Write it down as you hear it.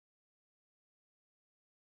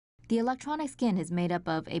The electronic skin is made up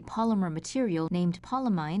of a polymer material named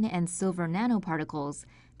polymine and silver nanoparticles.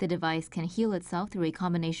 The device can heal itself through a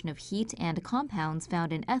combination of heat and compounds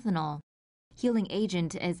found in ethanol. Healing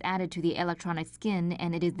agent is added to the electronic skin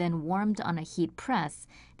and it is then warmed on a heat press.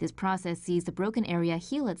 This process sees the broken area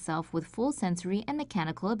heal itself with full sensory and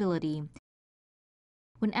mechanical ability.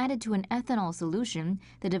 When added to an ethanol solution,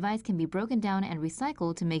 the device can be broken down and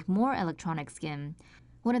recycled to make more electronic skin.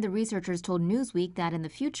 One of the researchers told Newsweek that in the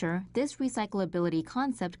future, this recyclability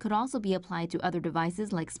concept could also be applied to other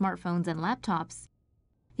devices like smartphones and laptops.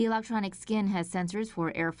 The electronic skin has sensors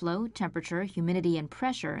for airflow, temperature, humidity, and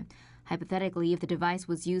pressure. Hypothetically, if the device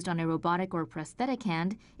was used on a robotic or prosthetic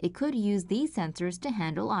hand, it could use these sensors to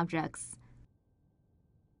handle objects.